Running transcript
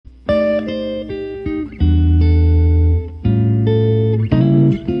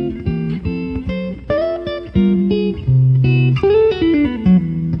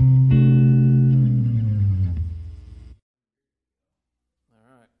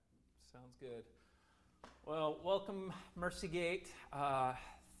Sounds good. Well, welcome, Mercy Gate.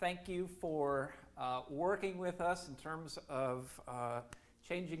 Thank you for working with us in terms of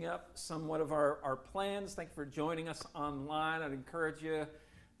changing up somewhat of our plans. Thank you for joining us online. I'd encourage you,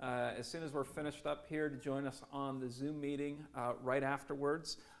 as soon as we're finished up here, to join us on the Zoom meeting right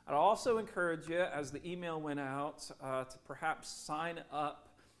afterwards. I'd also encourage you, as the email went out, to perhaps sign up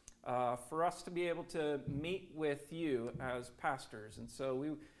for us to be able to meet with you as pastors. And so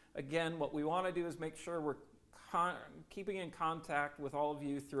what we want to do is make sure we're keeping in contact with all of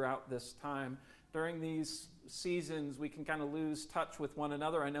you throughout this time. During these seasons, we can kind of lose touch with one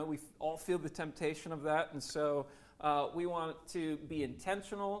another. I know we all feel the temptation of that, and so we want to be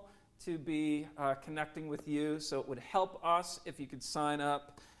intentional, to be connecting with you. So it would help us if you could sign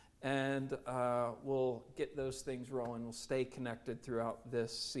up, and we'll get those things rolling. We'll stay connected throughout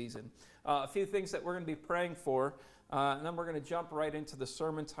this season. A few things that we're going to be praying for, and then we're going to jump right into the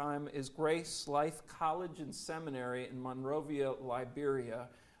sermon time, is Grace Life College and Seminary in Monrovia, Liberia.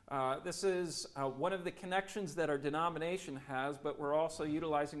 This is one of the connections that our denomination has, but we're also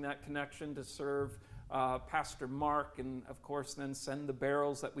utilizing that connection to serve Pastor Mark, and of course then send the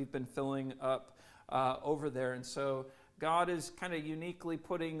barrels that we've been filling up over there. And so God is kind of uniquely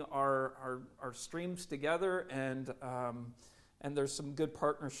putting our streams together, and there's some good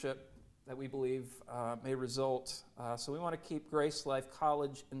partnership that we believe may result. So we want to keep Grace Life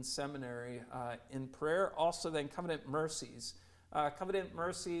College and Seminary in prayer. Also then Covenant Mercies. Covenant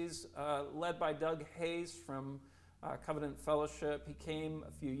Mercies, led by Doug Hayes from Covenant Fellowship. He came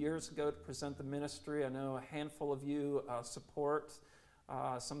a few years ago to present the ministry. I know a handful of you support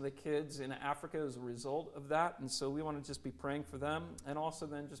some of the kids in Africa as a result of that, and so we want to just be praying for them, and also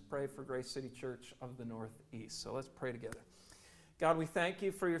then just pray for Grace City Church of the Northeast. So let's pray together. God, we thank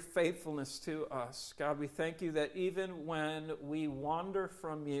you for your faithfulness to us. God, we thank you that even when we wander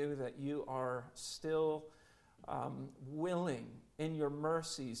from you, that you are still willing in your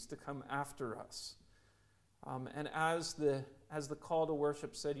mercies to come after us. And as the call to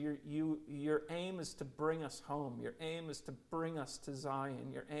worship said, your aim is to bring us home. Your aim is to bring us to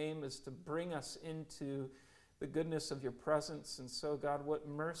Zion. Your aim is to bring us into the goodness of your presence. And so, God, what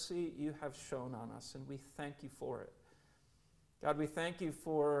mercy you have shown on us, and we thank you for it. God, we thank you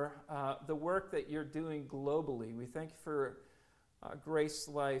for the work that you're doing globally. We thank you for Grace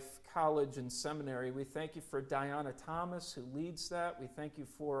Life College and Seminary. We thank you for Diana Thomas, who leads that. We thank you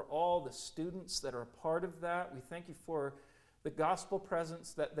for all the students that are a part of that. We thank you for the gospel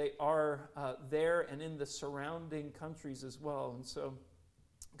presence that they are there and in the surrounding countries as well. And so,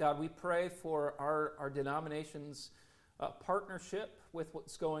 God, we pray for our denomination's partnership with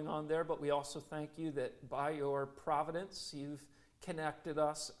what's going on there, but we also thank you that by your providence, you've connected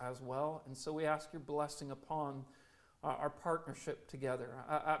us as well. And so we ask your blessing upon our partnership together.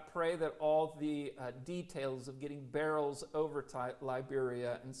 I pray that all the details of getting barrels over to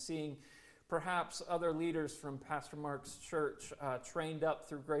Liberia and seeing perhaps other leaders from Pastor Mark's church trained up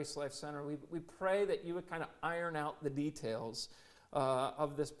through Grace Life Center, we pray that you would kind of iron out the details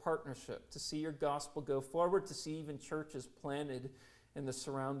of this partnership, to see your gospel go forward, to see even churches planted in the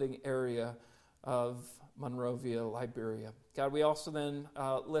surrounding area of Monrovia, Liberia. God, we also then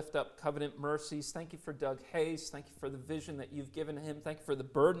lift up Covenant Mercies. Thank you for Doug Hayes. Thank you for the vision that you've given him. Thank you for the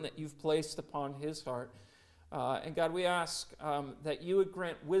burden that you've placed upon his heart. And God, we ask that you would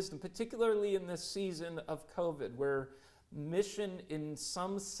grant wisdom, particularly in this season of COVID, where mission in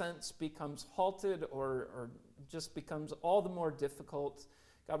some sense becomes halted or just becomes all the more difficult.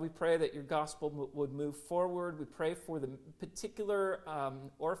 God, we pray that your gospel would move forward. We pray for the particular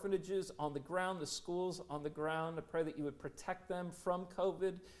orphanages on the ground, the schools on the ground. I pray that you would protect them from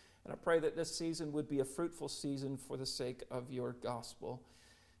COVID. And I pray that this season would be a fruitful season for the sake of your gospel.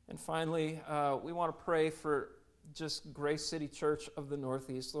 And finally, we want to pray for just Grace City Church of the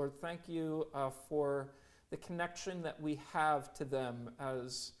Northeast. Lord, thank you for the connection that we have to them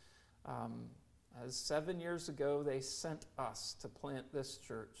as 7 years ago they sent us to plant this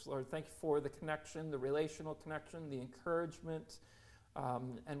church. Lord, thank you for the connection, the relational connection, the encouragement.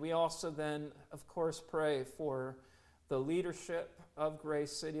 And we also then, of course, pray for the leadership of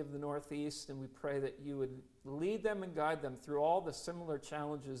Grace City of the Northeast, and we pray that you would lead them and guide them through all the similar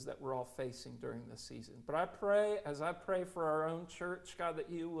challenges that we're all facing during this season. But I pray, as I pray for our own church, God, that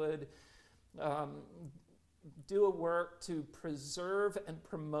you would do a work to preserve and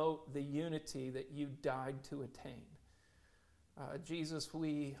promote the unity that you died to attain. Jesus,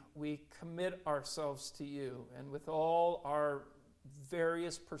 we commit ourselves to you, and with all our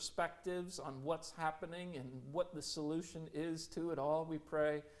various perspectives on what's happening and what the solution is to it all, we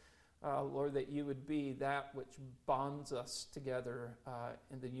pray Lord, that you would be that which bonds us together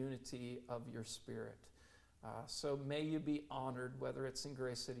in the unity of your Spirit. So may you be honored, whether it's in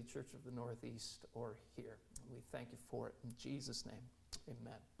Grace City Church of the Northeast or here. We thank you for it. In Jesus' name,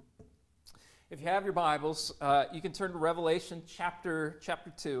 amen. If you have your Bibles, you can turn to Revelation chapter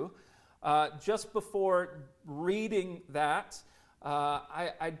 2. Just before reading that,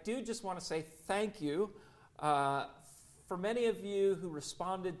 I do just want to say thank you. For many of you who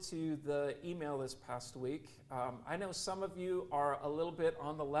responded to the email this past week, I know some of you are a little bit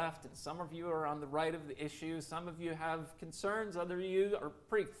on the left and some of you are on the right of the issue. Some of you have concerns. Other of you are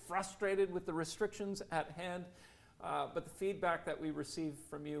pretty frustrated with the restrictions at hand. But the feedback that we received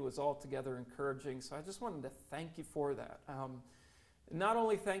from you was altogether encouraging. So I just wanted to thank you for that. Not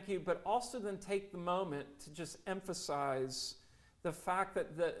only thank you, but also then take the moment to just emphasize the fact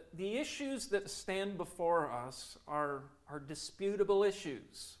that the issues that stand before us are disputable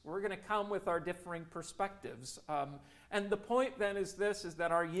issues. We're going to come with our differing perspectives. And the point then is this, is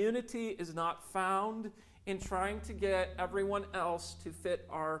that our unity is not found in trying to get everyone else to fit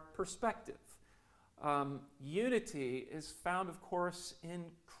our perspective. Unity is found, of course, in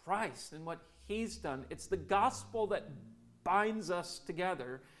Christ and what he's done. It's the gospel that binds us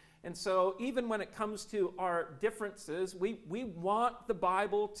together. And so even when it comes to our differences, we want the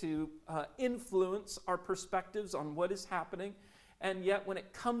Bible to influence our perspectives on what is happening. And yet when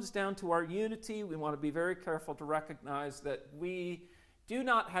it comes down to our unity, we want to be very careful to recognize that we do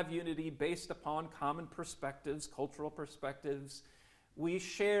not have unity based upon common perspectives, cultural perspectives. We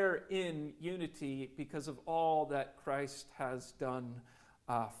share in unity because of all that Christ has done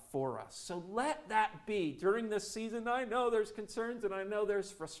for us. So let that be during this season. I know there's concerns and I know there's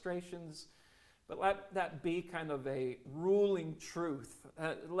frustrations, but let that be kind of a ruling truth.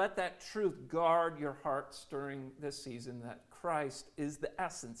 Let that truth guard your hearts during this season, that Christ is the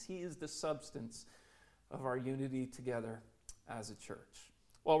essence. He is the substance of our unity together as a church.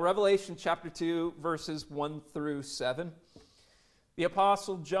 Well, Revelation chapter 2, verses 1 through 7. The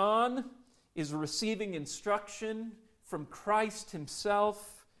Apostle John is receiving instruction from Christ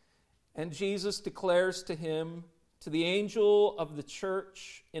himself, and Jesus declares to him, to the angel of the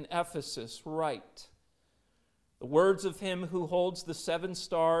church in Ephesus, write, the words of him who holds the 7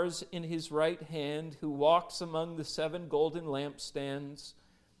 stars in his right hand, who walks among the 7 golden lampstands.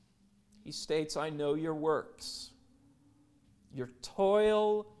 He states, I know your works, your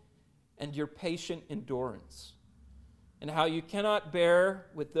toil, and your patient endurance, and how you cannot bear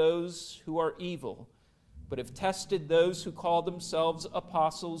with those who are evil, but have tested those who call themselves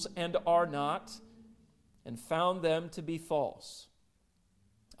apostles and are not, and found them to be false.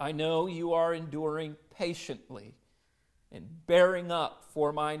 I know you are enduring patiently and bearing up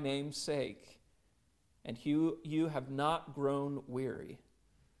for my name's sake, and you have not grown weary.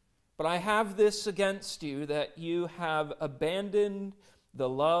 But I have this against you, that you have abandoned the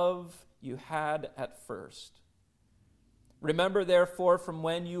love you had at first. Remember, therefore, from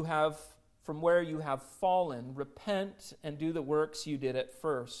where you have fallen, repent and do the works you did at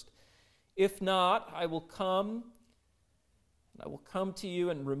first. If not, I will come to you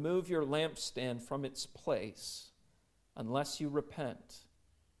and remove your lampstand from its place, unless you repent.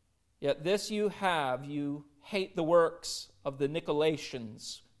 Yet this you have, you hate the works of the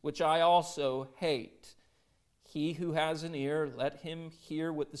Nicolaitans, which I also hate. He who has an ear, let him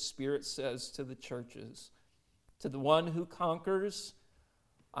hear what the Spirit says to the churches. To the one who conquers,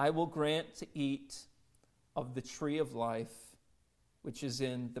 I will grant to eat of the tree of life, which is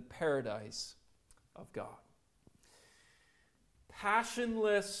in the paradise of God.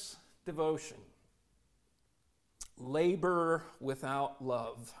 Passionless devotion. Labor without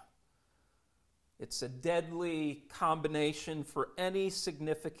love. It's a deadly combination for any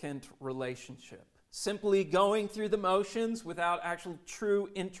significant relationship. Simply going through the motions without actual true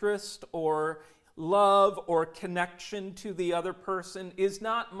interest or love or connection to the other person is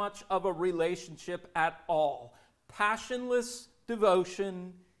not much of a relationship at all. Passionless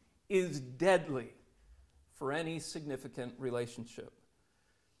devotion is deadly for any significant relationship.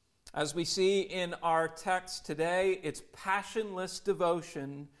 As we see in our text today, it's passionless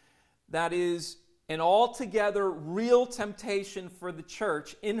devotion that is an altogether real temptation for the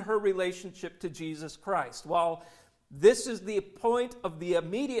church in her relationship to Jesus Christ. While this is the point of the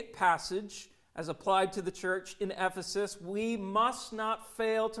immediate passage as applied to the church in Ephesus, we must not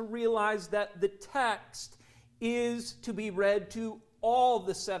fail to realize that the text is to be read to all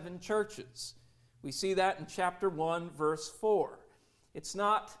the 7 churches. We see that in chapter 1, verse 4. It's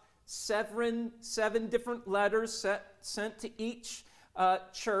not seven different letters sent to each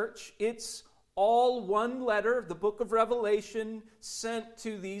church. It's all one letter, the book of Revelation, sent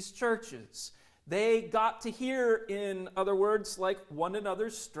to these churches. They got to hear, in other words, like one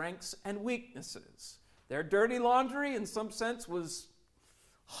another's strengths and weaknesses. Their dirty laundry, in some sense, was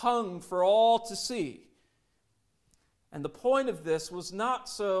hung for all to see. And the point of this was not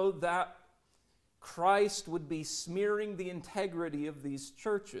so that Christ would be smearing the integrity of these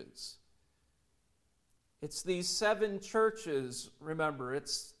churches. It's these 7 churches, remember,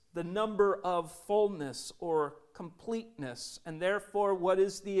 it's the number of fullness or completeness, and therefore what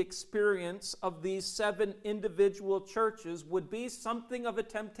is the experience of these 7 individual churches would be something of a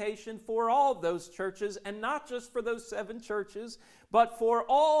temptation for all those churches, and not just for those 7 churches, but for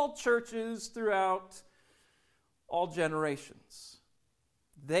all churches throughout all generations.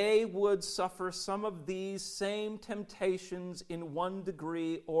 They would suffer some of these same temptations in one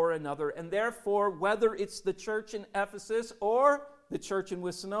degree or another, and therefore, whether it's the church in Ephesus or the church in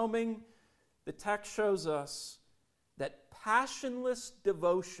Wissinoming, the text shows us that passionless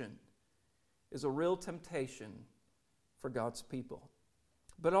devotion is a real temptation for God's people.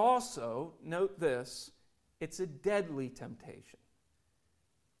 But also, note this, it's a deadly temptation.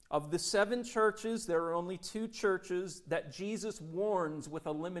 Of the 7 churches, there are only 2 churches that Jesus warns with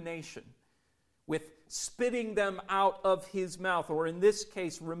elimination, with spitting them out of his mouth, or in this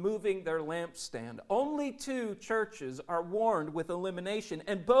case, removing their lampstand. Only 2 churches are warned with elimination,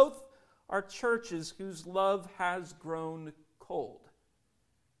 and both are churches whose love has grown cold.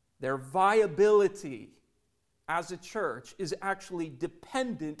 Their viability as a church is actually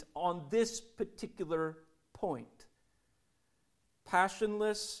dependent on this particular point.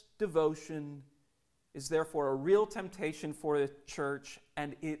 Passionless devotion is therefore a real temptation for the church,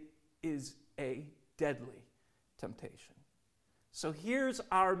 and it is a deadly temptation. So here's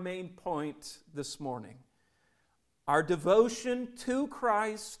our main point this morning. Our devotion to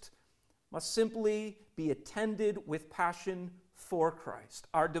Christ must simply be attended with passion for Christ.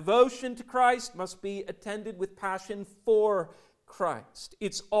 Our devotion to Christ must be attended with passion for Christ.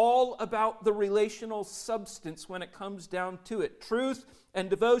 It's all about the relational substance when it comes down to it. Truth and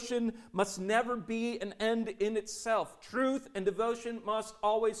devotion must never be an end in itself. Truth and devotion must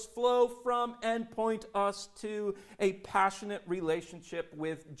always flow from and point us to a passionate relationship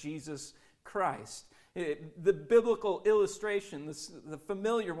with Jesus Christ. The biblical illustration, the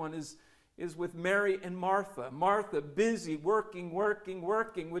familiar one, is with Mary and Martha. Martha, busy, working,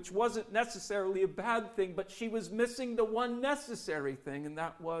 which wasn't necessarily a bad thing, but she was missing the one necessary thing, and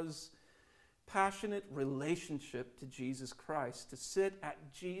that was passionate relationship to Jesus Christ, to sit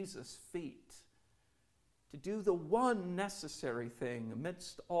at Jesus' feet, to do the one necessary thing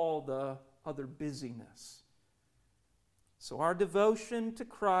amidst all the other busyness. So our devotion to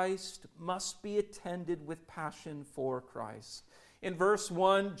Christ must be attended with passion for Christ. In verse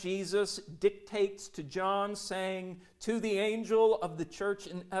 1, Jesus dictates to John, saying, "To the angel of the church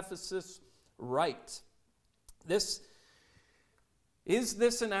in Ephesus, write." Is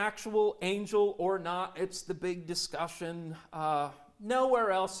this an actual angel or not? It's the big discussion. Nowhere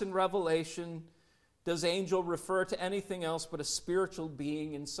else in Revelation does angel refer to anything else but a spiritual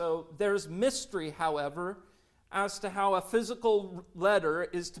being. And so there's mystery, however, as to how a physical letter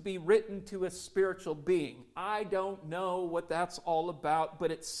is to be written to a spiritual being. I don't know what that's all about,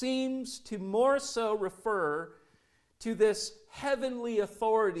 but it seems to more so refer to this heavenly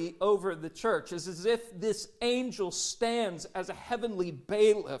authority over the church. It's as if this angel stands as a heavenly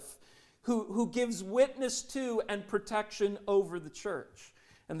bailiff who gives witness to and protection over the church.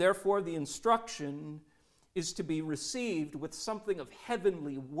 And therefore the instruction is to be received with something of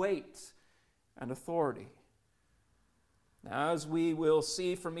heavenly weight and authority. Now, as we will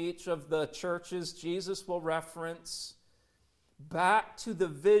see from each of the churches, Jesus will reference back to the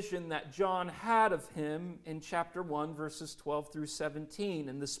vision that John had of him in chapter 1, verses 12 through 17.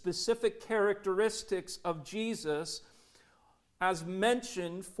 And the specific characteristics of Jesus, as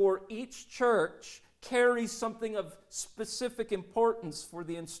mentioned for each church, carries something of specific importance for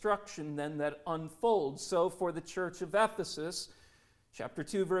the instruction then that unfolds. So for the church of Ephesus, chapter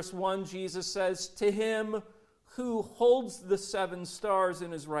 2, verse 1, Jesus says, "To him who holds the 7 stars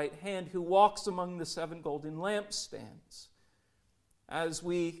in his right hand, who walks among the 7 golden lampstands." As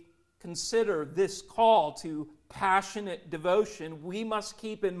we consider this call to passionate devotion, we must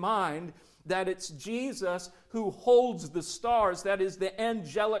keep in mind that it's Jesus who holds the stars, that is the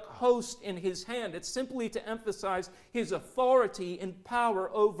angelic host in his hand. It's simply to emphasize his authority and power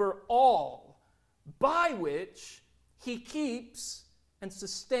over all, by which he keeps and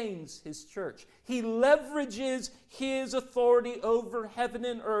sustains his church. He leverages his authority over heaven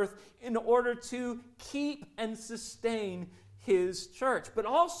and earth in order to keep and sustain his church. But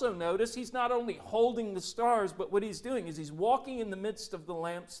also notice he's not only holding the stars, but what he's doing is he's walking in the midst of the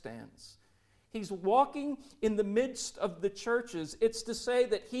lampstands. He's walking in the midst of the churches. It's to say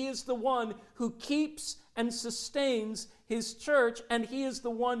that he is the one who keeps and sustains his church, and he is the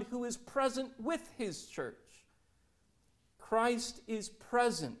one who is present with his church. Christ is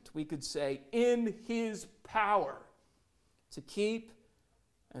present, we could say, in his power to keep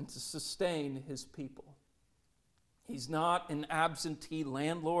and to sustain his people. He's not an absentee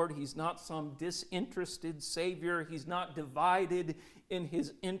landlord. He's not some disinterested Savior. He's not divided in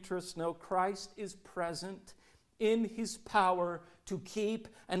his interests. No, Christ is present in his power to keep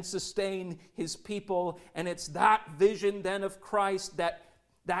and sustain his people. And it's that vision then of Christ, that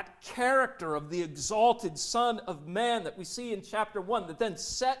character of the exalted Son of Man that we see in chapter 1, that then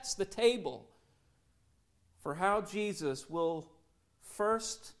sets the table for how Jesus will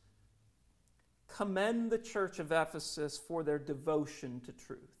first commend the church of Ephesus for their devotion to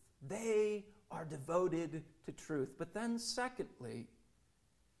truth. They are devoted to truth. But then secondly,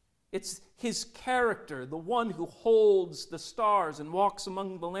 it's his character, the one who holds the stars and walks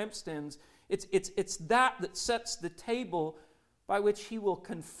among the lampstands. It's that sets the table by which he will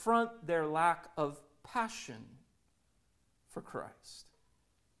confront their lack of passion for Christ.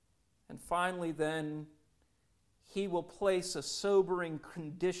 And finally then, he will place a sobering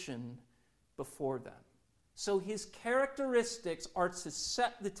condition before them. So his characteristics are to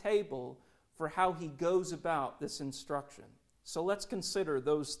set the table for how he goes about this instruction. So let's consider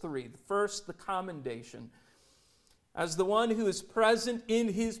those three. First, the commendation. As the one who is present in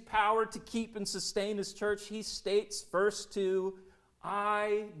his power to keep and sustain his church, he states, verse 2,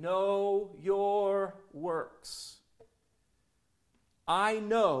 I know your works. I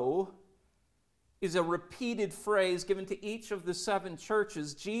know is a repeated phrase given to each of the 7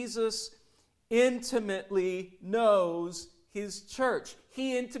 churches. Jesus intimately knows his church.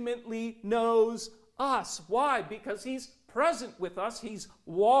 He intimately knows us. Why? Because he's present with us. He's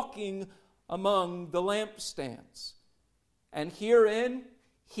walking among the lampstands. And herein,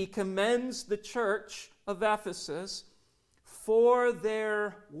 he commends the church of Ephesus for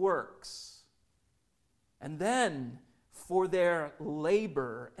their works, and then for their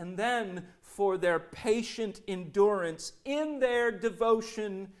labor, and then for their patient endurance in their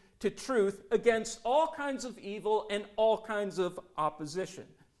devotion to truth against all kinds of evil and all kinds of opposition.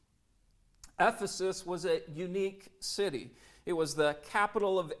 Ephesus was a unique city. It was the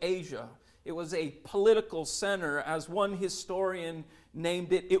capital of Asia. It was a political center. As one historian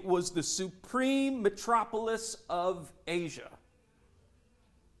named it, it was the supreme metropolis of Asia.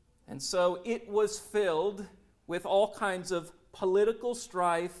 And so it was filled with all kinds of political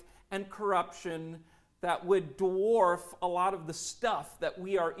strife and corruption that would dwarf a lot of the stuff that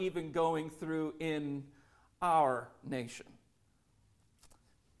we are even going through in our nation.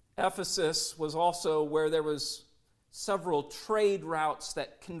 Ephesus was also where there was several trade routes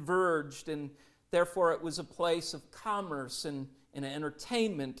that converged, and therefore it was a place of commerce and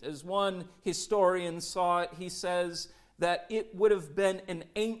entertainment. As one historian saw it, he says that it would have been an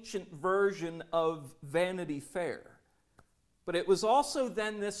ancient version of Vanity Fair. But it was also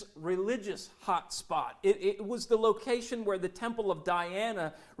then this religious hotspot. It was the location where the Temple of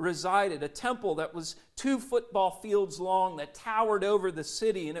Diana resided, a temple that was 2 football fields long that towered over the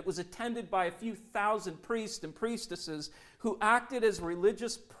city, and it was attended by a few thousand priests and priestesses who acted as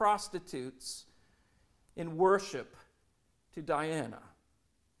religious prostitutes in worship to Diana.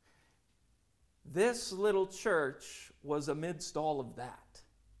 This little church was amidst all of that.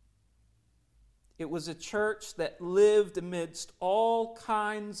 It was a church that lived amidst all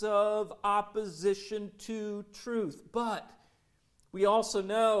kinds of opposition to truth. But we also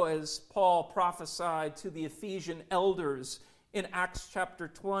know, as Paul prophesied to the Ephesian elders in Acts chapter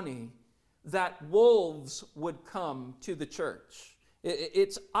 20, that wolves would come to the church.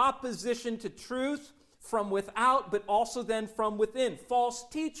 It's opposition to truth from without, but also then from within. False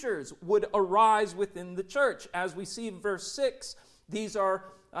teachers would arise within the church. As we see in verse 6, these are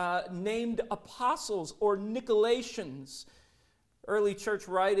named apostles or Nicolaitans. Early church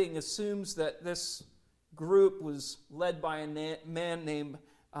writing assumes that this group was led by a man named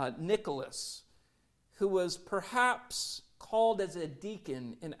Nicholas, who was perhaps called as a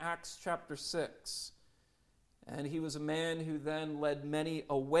deacon in Acts chapter 6. And he was a man who then led many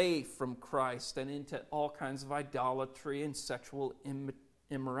away from Christ and into all kinds of idolatry and sexual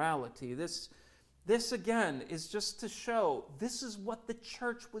immorality. This again is just to show this is what the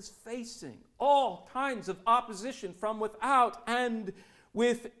church was facing. All kinds of opposition from without and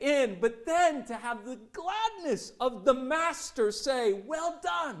within. But then to have the gladness of the master say, well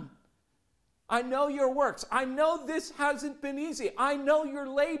done. I know your works. I know this hasn't been easy. I know your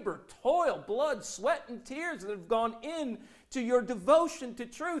labor, toil, blood, sweat, and tears that have gone in to your devotion to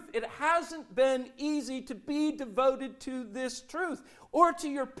truth. It hasn't been easy to be devoted to this truth or to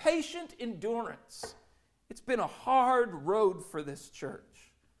your patient endurance. It's been a hard road for this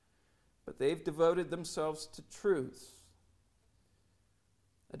church, but they've devoted themselves to truth.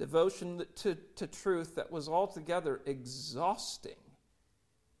 A devotion to truth that was altogether exhausting.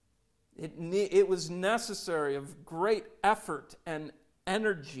 It was necessary of great effort and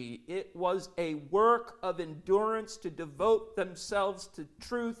energy. It was a work of endurance to devote themselves to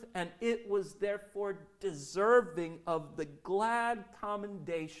truth, and it was therefore deserving of the glad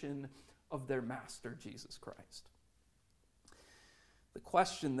commendation of their Master, Jesus Christ. The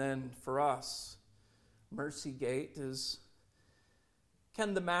question then for us, Mercy Gate, is,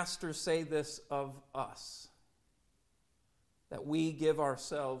 can the Master say this of us? That we give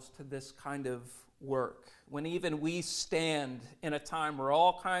ourselves to this kind of work, when even we stand in a time where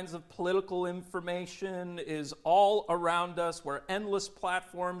all kinds of political information is all around us, where endless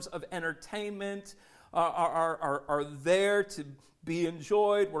platforms of entertainment are there to be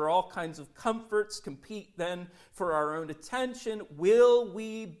enjoyed, where all kinds of comforts compete then for our own attention. Will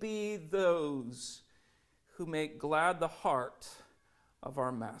we be those who make glad the heart of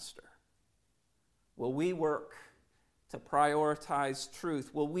our Master? Will we work to prioritize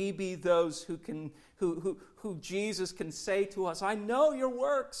truth? Will we be those who Jesus can say to us, I know your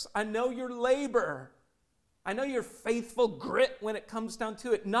works, I know your labor, I know your faithful grit when it comes down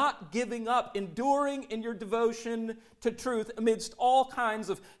to it, not giving up, enduring in your devotion to truth amidst all kinds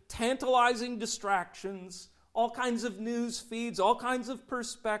of tantalizing distractions, all kinds of news feeds, all kinds of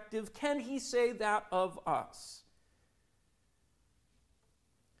perspective. Can he say that of us?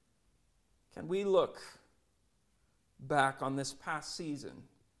 Can we look back on this past season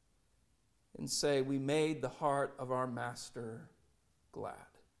and say, we made the heart of our Master glad?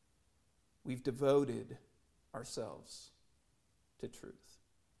 We've devoted ourselves to truth.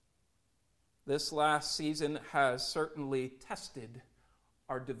 This last season has certainly tested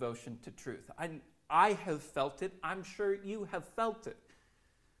our devotion to truth. I have felt it. I'm sure you have felt it.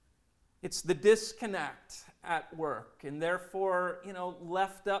 It's the disconnect at work, and therefore,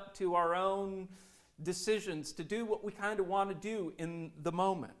 left up to our own decisions to do what we kind of want to do in the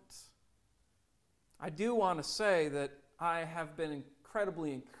moment. I do want to say that I have been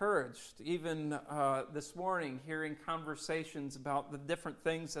incredibly encouraged, even this morning, hearing conversations about the different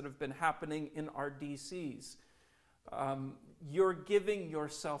things that have been happening in our DCs. You're giving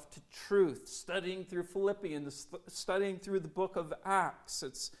yourself to truth, studying through Philippians, studying through the book of Acts.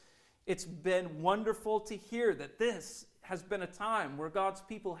 It's been wonderful to hear that this has been a time where God's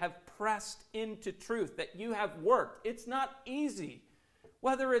people have pressed into truth, that you have worked. It's not easy,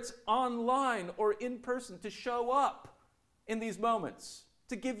 whether it's online or in person, to show up in these moments,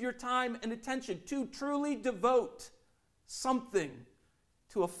 to give your time and attention, to truly devote something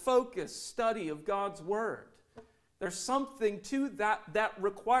to a focused study of God's Word. There's something to that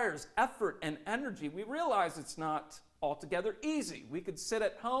requires effort and energy. We realize it's not altogether easy. We could sit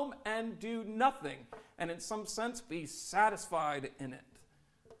at home and do nothing, and in some sense be satisfied in it.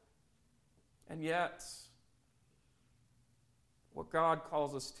 And yet, what God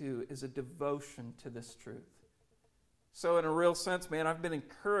calls us to is a devotion to this truth. So in a real sense, man, I've been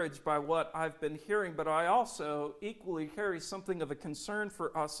encouraged by what I've been hearing, but I also equally carry something of a concern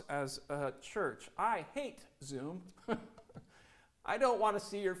for us as a church. I hate Zoom. I don't want to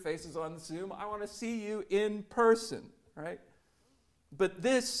see your faces on Zoom. I want to see you in person, right? But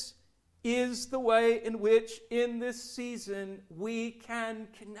this is the way in which, in this season, we can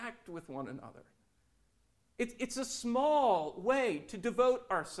connect with one another. It's a small way to devote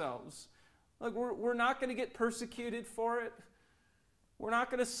ourselves. Like, we're not going to get persecuted for it. We're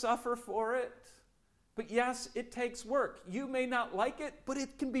not going to suffer for it. But yes, it takes work. You may not like it, but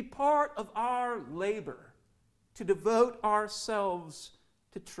it can be part of our labor to devote ourselves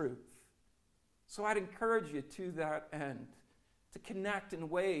to truth. So I'd encourage you to that end, to connect in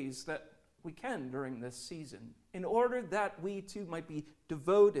ways that we can during this season, in order that we too might be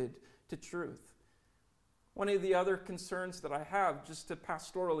devoted to truth. One of the other concerns that I have, just to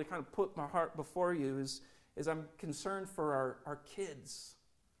pastorally kind of put my heart before you, is I'm concerned for our kids,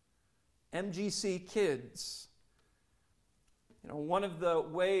 MGC kids. One of the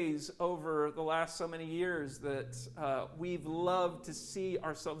ways over the last so many years that we've loved to see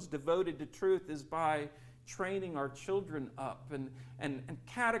ourselves devoted to truth is by training our children up and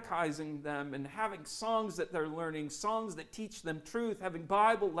catechizing them and having songs that they're learning, songs that teach them truth, having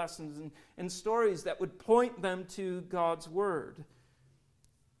Bible lessons and stories that would point them to God's Word.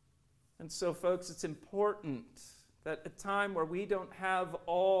 And so, folks, it's important that at a time where we don't have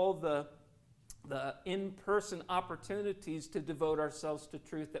all the in-person opportunities to devote ourselves to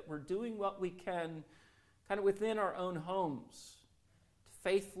truth, that we're doing what we can kind of within our own homes to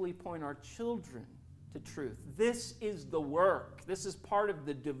faithfully point our children to truth. This is the work. This is part of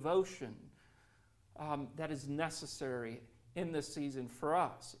the devotion that is necessary in this season for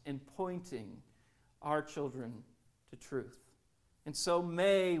us in pointing our children to truth. And so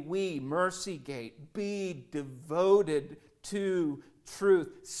may we, Mercy Gate, be devoted to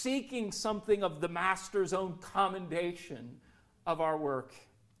truth, seeking something of the Master's own commendation of our work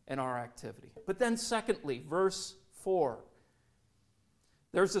and our activity. But then secondly, verse 4,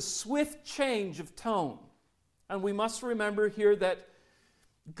 there's a swift change of tone. And we must remember here that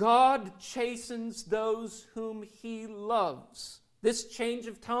God chastens those whom he loves. This change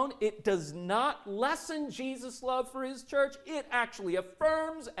of tone, it does not lessen Jesus' love for his church. It actually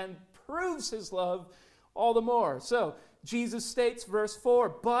affirms and proves his love all the more. So, Jesus states, verse 4,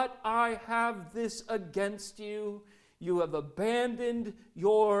 "But I have this against you. You have abandoned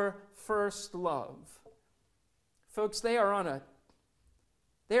your first love." Folks, they are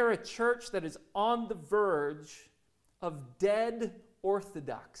a church that is on the verge of dead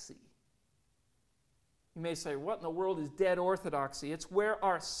orthodoxy. You may say, what in the world is dead orthodoxy? It's where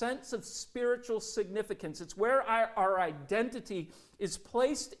our sense of spiritual significance, it's where our identity is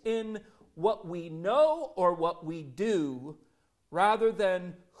placed in what we know or what we do, rather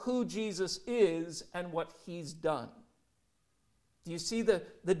than who Jesus is and what he's done. Do you see the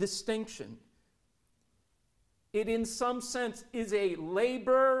distinction? It, in some sense, is a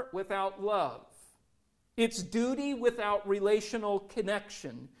labor without love. It's duty without relational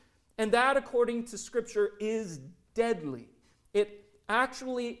connection. And that, according to Scripture, is deadly. It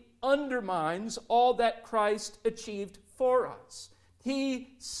actually undermines all that Christ achieved for us.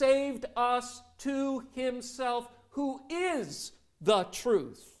 He saved us to himself, who is the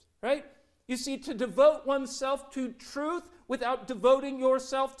truth, right? You see, to devote oneself to truth without devoting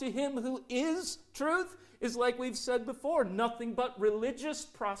yourself to him who is truth is, like we've said before, nothing but religious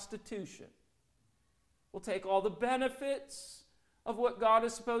prostitution. We'll take all the benefits of what God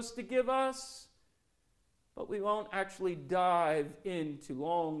is supposed to give us, but we won't actually dive into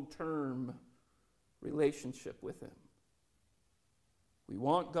long-term relationship with him. We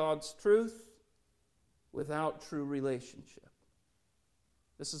want God's truth without true relationship.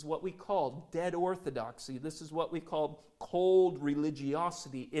 This is what we call dead orthodoxy. This is what we call cold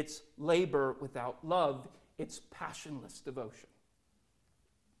religiosity. It's labor without love. It's passionless devotion.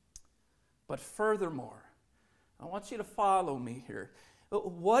 But furthermore, I want you to follow me here.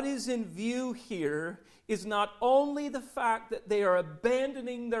 What is in view here is not only the fact that they are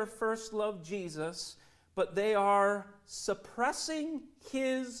abandoning their first love, Jesus, but they are suppressing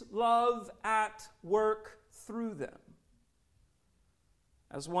his love at work through them.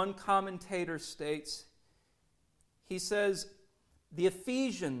 As one commentator states, he says, the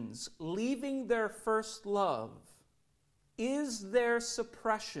Ephesians, leaving their first love, is their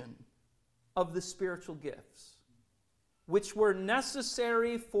suppression of the spiritual gifts, which were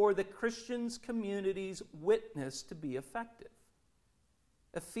necessary for the Christians' community's witness to be effective.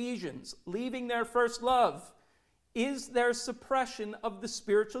 Ephesians, leaving their first love, is their suppression of the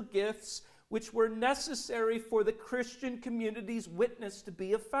spiritual gifts which were necessary for the Christian community's witness to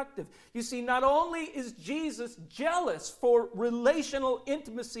be effective. You see, not only is Jesus jealous for relational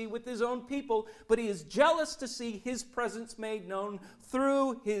intimacy with his own people, but he is jealous to see his presence made known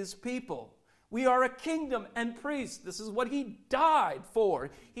through his people. We are a kingdom and priests. This is what he died for.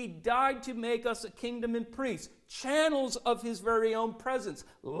 He died to make us a kingdom and priests, channels of his very own presence,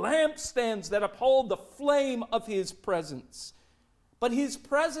 lampstands that uphold the flame of his presence. But his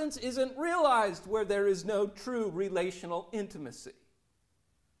presence isn't realized where there is no true relational intimacy.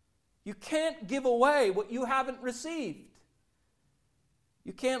 You can't give away what you haven't received.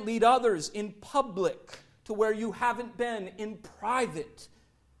 You can't lead others in public to where you haven't been in private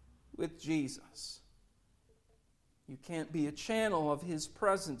with Jesus. You can't be a channel of his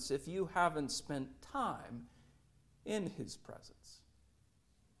presence if you haven't spent time in his presence.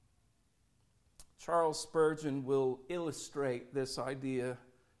 Charles Spurgeon will illustrate this idea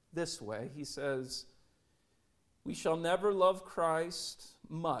this way. He says, "We shall never love Christ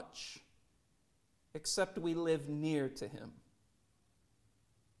much except we live near to him.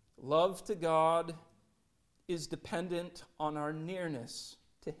 Love to God is dependent on our nearness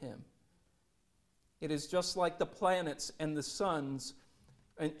to him. It is just like the planets and the suns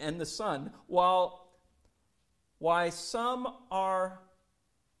and the sun. Why are some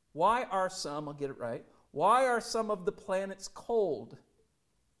of the planets cold?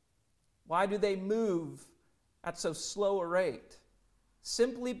 Why do they move at so slow a rate?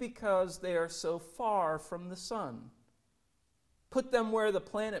 Simply because they are so far from the sun. Put them where the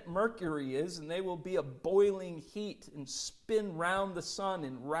planet Mercury is, and they will be a boiling heat and spin round the sun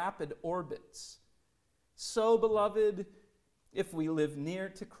in rapid orbits. So, beloved, if we live near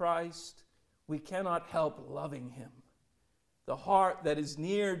to Christ, we cannot help loving him. The heart that is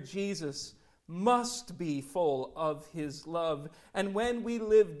near Jesus must be full of his love. And when we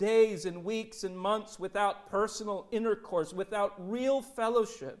live days and weeks and months without personal intercourse, without real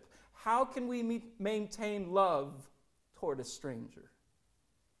fellowship, how can we maintain love toward a stranger?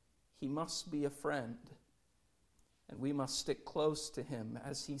 He must be a friend, and we must stick close to him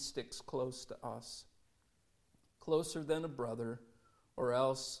as he sticks close to us. Closer than a brother, or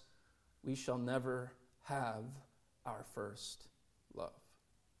else we shall never have our first love.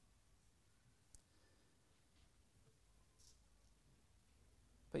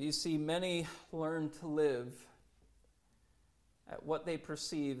 But you see, many learn to live at what they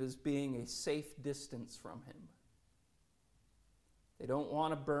perceive as being a safe distance from him. They don't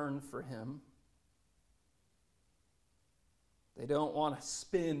want to burn for him. They don't want to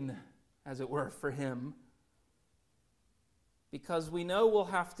spin, as it were, for him. Because we know we'll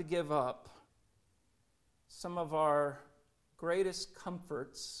have to give up some of our greatest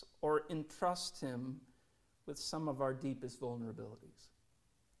comforts or entrust him with some of our deepest vulnerabilities.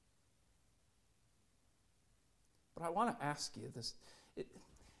 But I want to ask you this.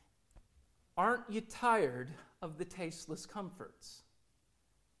 Aren't you tired of the tasteless comforts?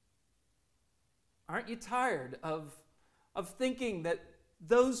 Aren't you tired of thinking that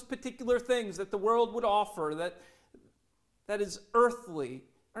those particular things that the world would offer, that is earthly,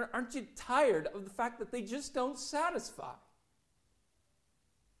 aren't you tired of the fact that they just don't satisfy?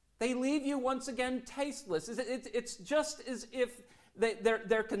 They leave you once again tasteless. It's just as if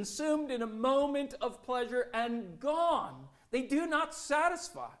they're consumed in a moment of pleasure and gone. They do not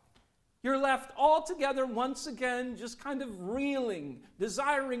satisfy. You're left altogether once again just kind of reeling,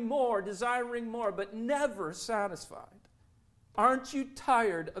 desiring more, but never satisfied. Aren't you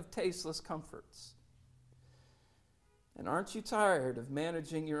tired of tasteless comforts? And aren't you tired of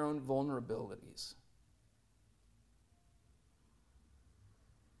managing your own vulnerabilities?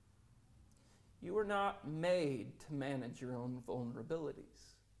 You were not made to manage your own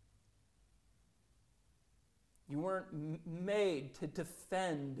vulnerabilities. You weren't made to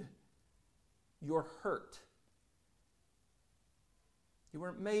defend your hurt. You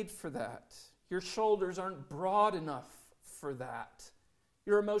weren't made for that. Your shoulders aren't broad enough for that.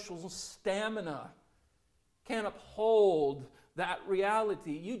 Your emotional stamina can't uphold that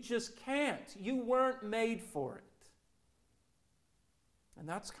reality. You just can't. You weren't made for it. And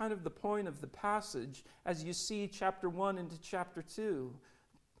that's kind of the point of the passage as you see chapter 1 into chapter 2.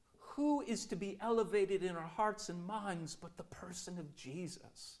 Who is to be elevated in our hearts and minds but the person of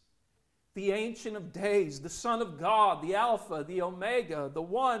Jesus? The Ancient of Days, the Son of God, the Alpha, the Omega, the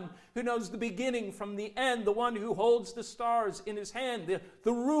one who knows the beginning from the end, the one who holds the stars in his hand,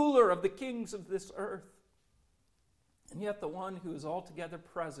 the ruler of the kings of this earth. And yet the one who is altogether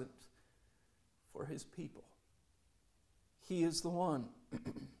present for his people. He is the one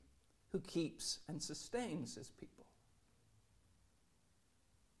who keeps and sustains his people.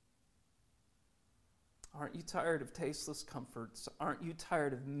 Aren't you tired of tasteless comforts? Aren't you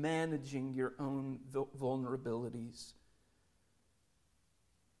tired of managing your own vulnerabilities?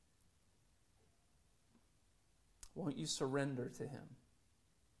 Won't you surrender to him?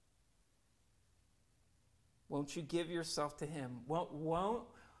 Won't you give yourself to him? Won't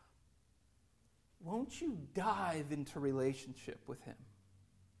you dive into relationship with him?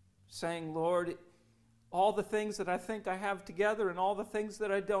 Saying, Lord, all the things that I think I have together and all the things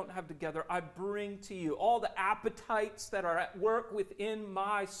that I don't have together, I bring to you. All the appetites that are at work within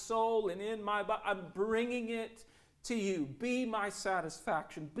my soul and in my body, I'm bringing it to you. Be my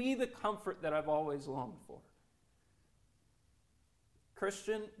satisfaction. Be the comfort that I've always longed for.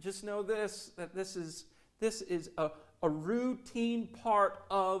 Christian, just know this, that this is a routine part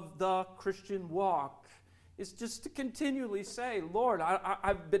of the Christian walk. Is just to continually say, Lord,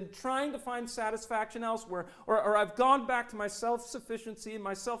 I've been trying to find satisfaction elsewhere, or I've gone back to my self-sufficiency and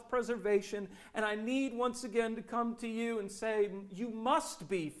my self-preservation, and I need once again to come to you and say, you must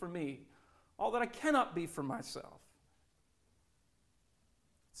be for me all that I cannot be for myself.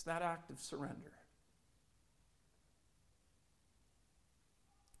 It's that act of surrender.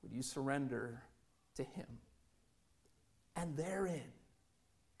 Would you surrender to him? And therein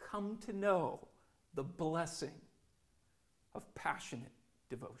come to know the blessing of passionate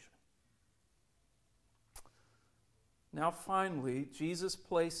devotion. Now finally, Jesus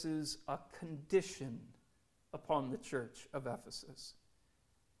places a condition upon the church of Ephesus.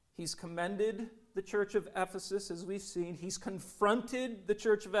 He's commended the church of Ephesus, as we've seen. He's confronted the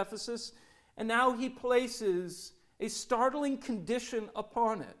church of Ephesus, and now he places a startling condition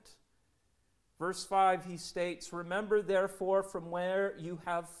upon it. Verse 5, he states, "Remember therefore from where you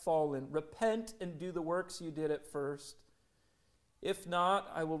have fallen. Repent and do the works you did at first. If not,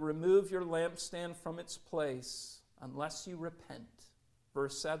 I will remove your lampstand from its place, unless you repent."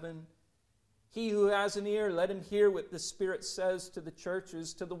 Verse 7, "He who has an ear, let him hear what the Spirit says to the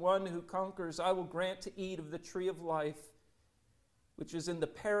churches. To the one who conquers, I will grant to eat of the tree of life, which is in the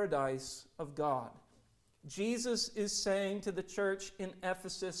paradise of God." Jesus is saying to the church in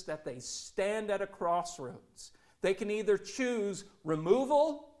Ephesus that they stand at a crossroads. They can either choose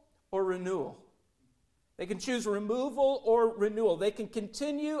removal or renewal. They can choose removal or renewal. They can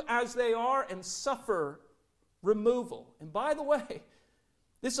continue as they are and suffer removal. And by the way,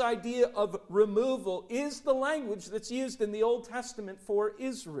 this idea of removal is the language that's used in the Old Testament for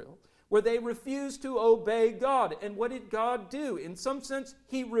Israel, where they refused to obey God. And what did God do? In some sense,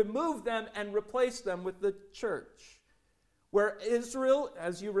 he removed them and replaced them with the church. Where Israel,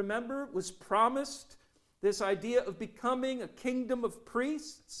 as you remember, was promised this idea of becoming a kingdom of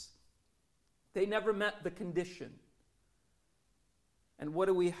priests, they never met the condition. And what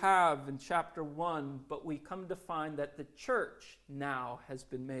do we have in chapter 1? But we come to find that the church now has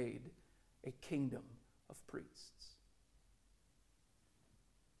been made a kingdom of priests.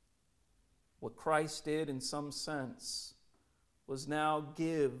 What Christ did, in some sense, was now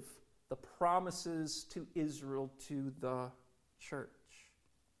give the promises to Israel to the church.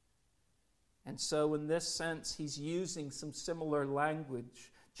 And so in this sense, he's using some similar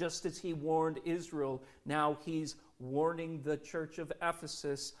language. Just as he warned Israel, now he's warning the church of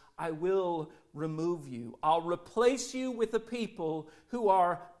Ephesus, "I will remove you. I'll replace you with a people who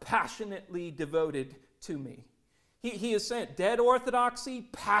are passionately devoted to me." He is saying dead orthodoxy,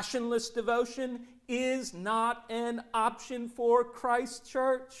 passionless devotion is not an option for Christ's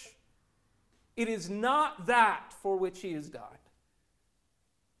church. It is not that for which he has died.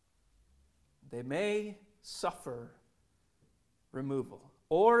 They may suffer removal.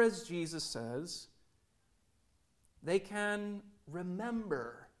 Or, as Jesus says, they can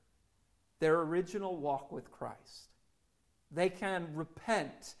remember their original walk with Christ. They can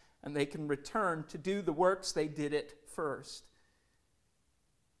repent and they can return to do the works they did at first.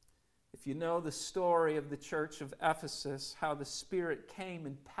 If you know the story of the church of Ephesus, how the Spirit came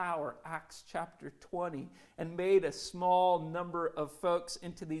in power, Acts chapter 20, and made a small number of folks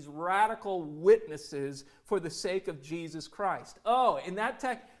into these radical witnesses for the sake of Jesus Christ. Oh, in that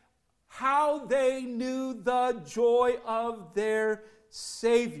text, how they knew the joy of their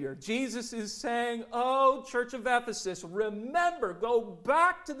Savior. Jesus is saying, "Oh, church of Ephesus, remember, go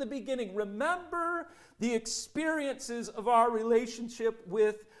back to the beginning. Remember the experiences of our relationship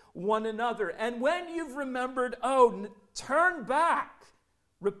with one another. And when you've remembered, turn back,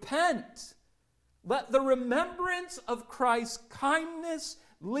 repent. Let the remembrance of Christ's kindness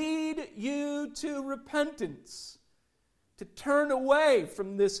lead you to repentance, to turn away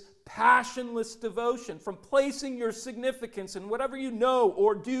from this passionless devotion, from placing your significance in whatever you know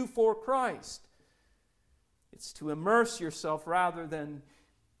or do for Christ. It's to immerse yourself rather than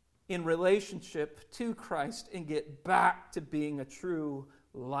in relationship to Christ and get back to being a true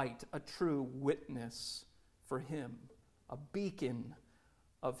light, a true witness for Him, a beacon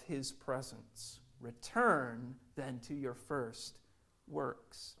of His presence. Return then to your first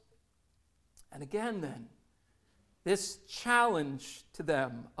works." And again then, this challenge to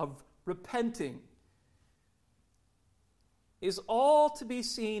them of repenting is all to be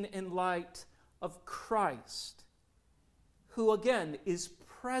seen in light of Christ, who again is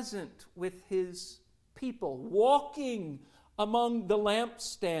present with His people, walking among the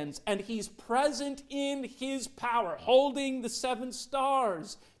lampstands, and He's present in His power, holding the 7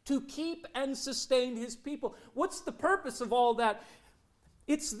 stars to keep and sustain His people. What's the purpose of all that?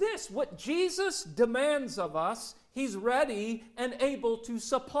 It's this: what Jesus demands of us, He's ready and able to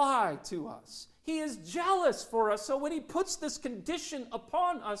supply to us. He is jealous for us, so when He puts this condition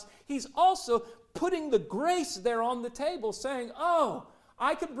upon us, He's also putting the grace there on the table, saying,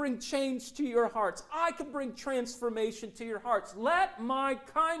 I can bring change to your hearts. I can bring transformation to your hearts. Let my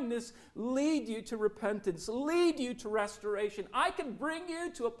kindness lead you to repentance, lead you to restoration. I can bring you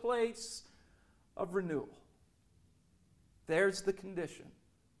to a place of renewal. There's the condition.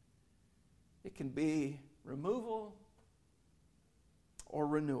 It can be removal or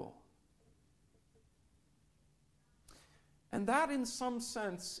renewal. And that, in some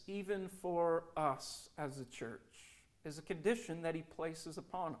sense, even for us as a church, is a condition that he places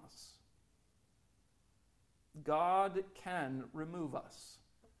upon us. God can remove us.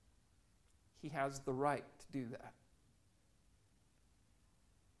 He has the right to do that.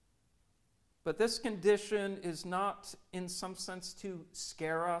 But this condition is not, in some sense, to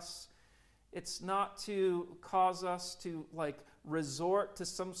scare us. It's not to cause us to, resort to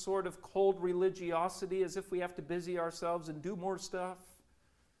some sort of cold religiosity as if we have to busy ourselves and do more stuff.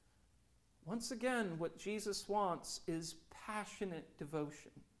 Once again, what Jesus wants is passionate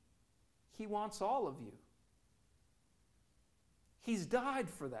devotion. He wants all of you. He's died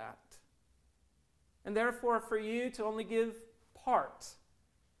for that. And therefore, for you to only give part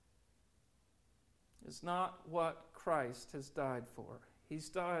is not what Christ has died for. He's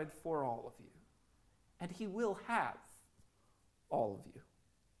died for all of you. And he will have all of you.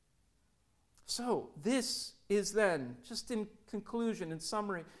 So, this is then, just in conclusion, in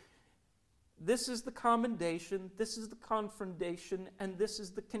summary, this is the commendation, this is the confrontation, and this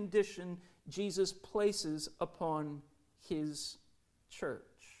is the condition Jesus places upon his church.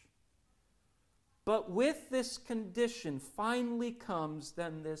 But with this condition finally comes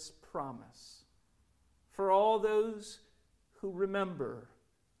then this promise. For all those who remember,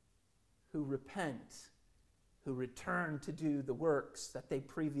 who repent, who return to do the works that they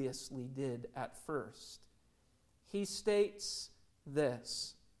previously did at first. He states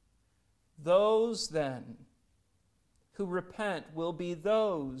this: those then who repent will be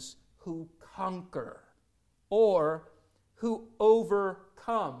those who conquer or who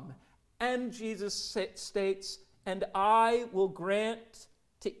overcome. And Jesus states, and I will grant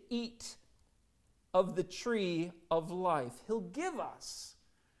to eat of the tree of life. He'll give us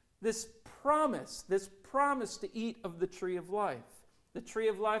this promise to eat of the tree of life. The tree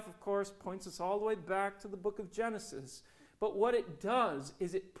of life, of course, points us all the way back to the book of Genesis. But what it does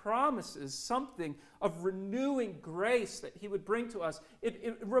is it promises something of renewing grace that he would bring to us.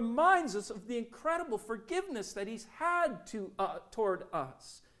 It reminds us of the incredible forgiveness that he's had toward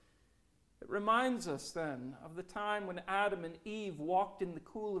us. It reminds us then of the time when Adam and Eve walked in the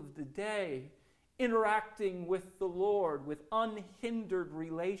cool of the day, interacting with the Lord with unhindered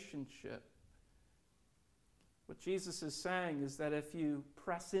relationship. What Jesus is saying is that if you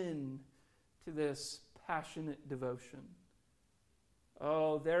press in to this passionate devotion,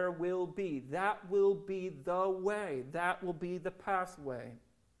 that will be the way, that will be the pathway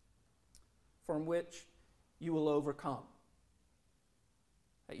from which you will overcome.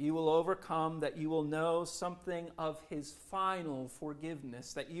 That you will overcome, that you will know something of his final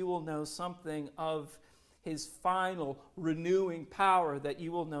forgiveness, that you will know something of his final renewing power, that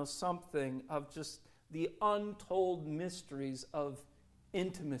you will know something of just the untold mysteries of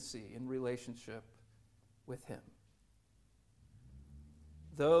intimacy and relationship with him.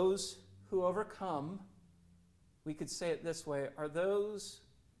 Those who overcome, we could say it this way, are those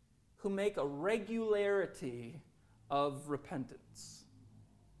who make a regularity of repentance.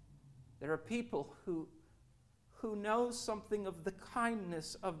 There are people who know something of the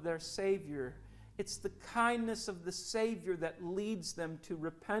kindness of their Savior. It's the kindness of the Savior that leads them to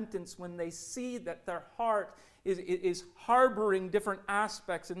repentance when they see that their heart is harboring different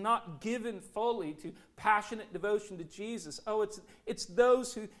aspects and not given fully to passionate devotion to Jesus. It's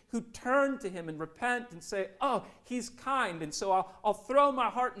those who turn to him and repent and say, he's kind, and so I'll throw my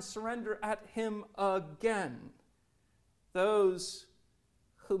heart and surrender at him again. Those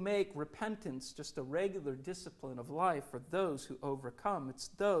who make repentance just a regular discipline of life are those who overcome. It's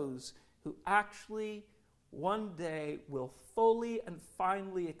those who actually one day will fully and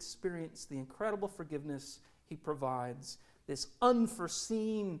finally experience the incredible forgiveness he provides, this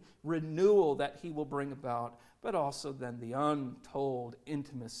unforeseen renewal that he will bring about, but also then the untold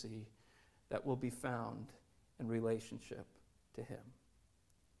intimacy that will be found in relationship to him.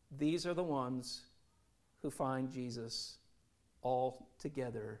 These are the ones who find Jesus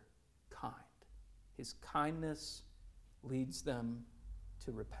altogether kind. His kindness leads them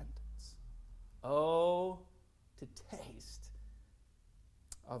to repentance. Oh, to taste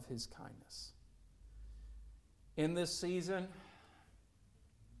of his kindness. In this season,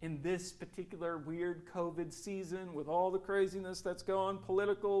 in this particular weird COVID season, with all the craziness that's going,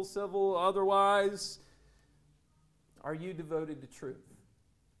 political, civil, otherwise, are you devoted to truth?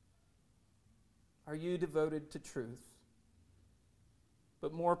 Are you devoted to truth?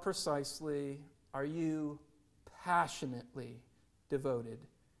 But more precisely, are you passionately devoted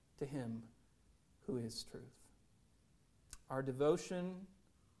to him who is truth? Our devotion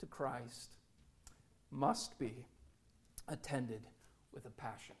to Christ must be attended with a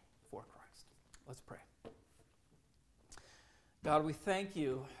passion for Christ. Let's pray. God, we thank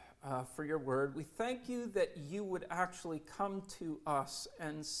you for your word. We thank you that you would actually come to us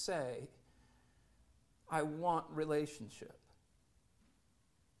and say, I want relationship.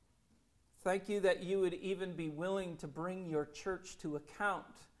 Thank you that you would even be willing to bring your church to account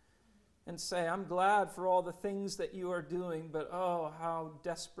and say, I'm glad for all the things that you are doing, but oh, how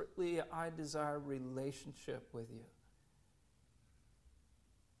desperately I desire relationship with you.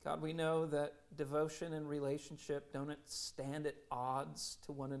 God, we know that devotion and relationship don't stand at odds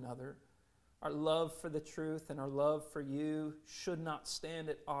to one another. Our love for the truth and our love for you should not stand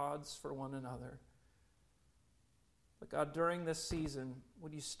at odds for one another. But God, during this season,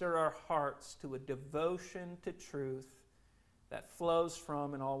 would you stir our hearts to a devotion to truth that flows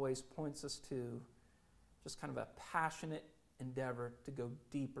from and always points us to just kind of a passionate endeavor to go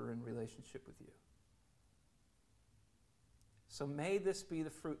deeper in relationship with you. So may this be the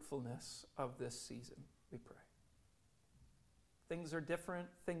fruitfulness of this season, we pray. Things are different,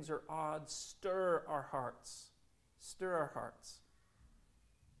 things are odd. Stir our hearts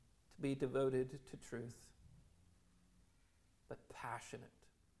to be devoted to truth, but passionate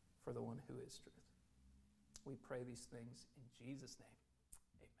for the one who is truth. We pray these things in Jesus' name.